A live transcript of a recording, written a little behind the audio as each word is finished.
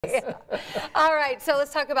All right, so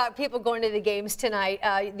let's talk about people going to the games tonight.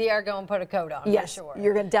 They are going to put a coat on, yes, for sure.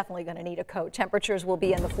 You're definitely going to need a coat. Temperatures will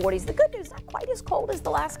be in the 40s. The good news, not quite as cold as the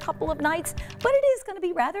last couple of nights, but it is going to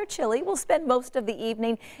be rather chilly. We'll spend most of the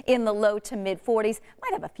evening in the low to mid 40s.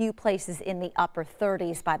 Might have a few places in the upper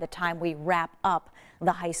 30s by the time we wrap up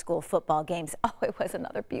the high school football games. Oh, it was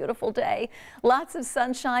another beautiful day. Lots of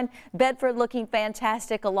sunshine. Bedford looking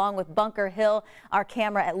fantastic, along with Bunker Hill. Our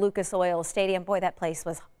camera at Lucas Oil Stadium. Boy, that place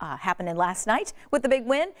was happening last night with the big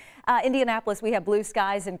win. Indianapolis, we have blue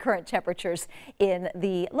skies and current temperatures in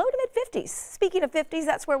the low to mid 50s. Speaking of 50s,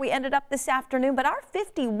 that's where we ended up this afternoon, but our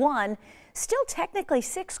 51 still technically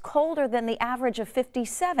 6 colder than the average of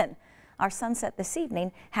 57. Our sunset this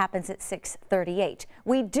evening happens at 6:38.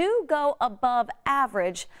 We do go above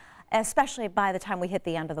average, especially by the time we hit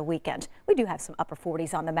the end of the weekend. We do have some upper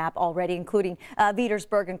 40s on the map already, including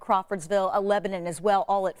Petersburg and Crawfordsville, Lebanon as well,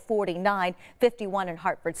 all at 49, 51 in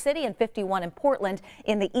Hartford City and 51 in Portland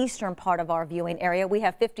in the eastern part of our viewing area. We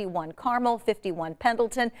have 51 Carmel, 51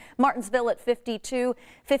 Pendleton, Martinsville at 52,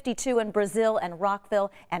 52 in Brazil and Rockville,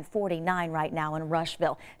 and 49 right now in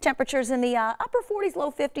Rushville. Temperatures in the upper 40s, low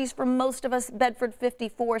 50s for most of us. Bedford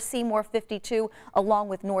 54, Seymour 52, along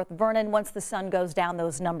with North Vernon. Once the sun goes down,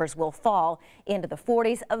 those numbers will fall into the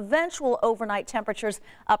 40s. Eventual overnight temperatures,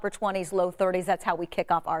 upper 20s, low 30s. That's how we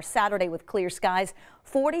kick off our Saturday with clear skies.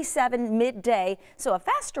 47 midday, so a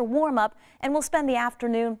faster warm up, and we'll spend the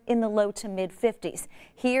afternoon in the low to mid 50s.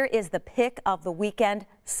 Here is the pick of the weekend,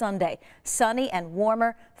 Sunday. Sunny and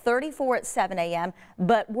warmer, 34 at 7 a.m.,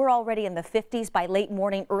 but we're already in the 50s by late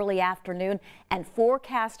morning, early afternoon, and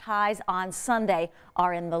forecast highs on Sunday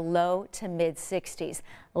are in the low to mid 60s.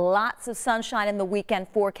 Lots of sunshine in the weekend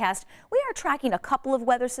forecast. We are tracking a couple of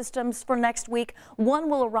weather systems for next week. One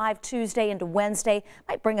will arrive Tuesday into Wednesday,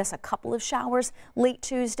 might bring us a couple of showers late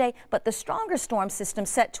Tuesday, but the stronger storm system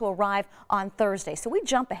set to arrive on Thursday. So we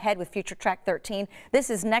jump ahead with Future Track 13. This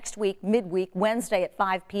is next week, midweek, Wednesday at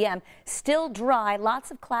 5 p.m. Still dry,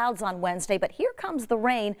 lots of clouds on Wednesday, but here comes the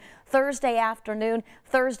rain Thursday afternoon,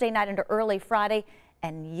 Thursday night into early Friday,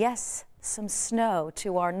 and yes, some snow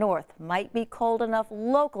to our north. Might be cold enough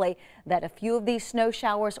locally that a few of these snow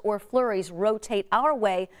showers or flurries rotate our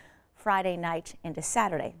way Friday night into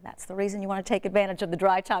Saturday. That's the reason you want to take advantage of the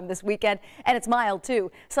dry time this weekend. And it's mild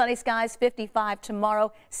too. Sunny skies, 55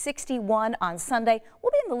 tomorrow, 61 on Sunday.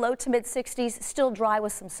 We'll be in the low to mid 60s, still dry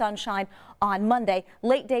with some sunshine on Monday.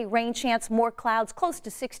 Late day rain chance, more clouds, close to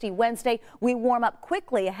 60 Wednesday. We warm up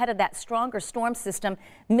quickly ahead of that stronger storm system,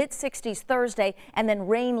 mid 60s Thursday, and then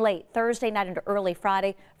rain late Thursday night into early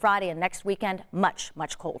Friday. Friday and next weekend, much,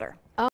 much colder.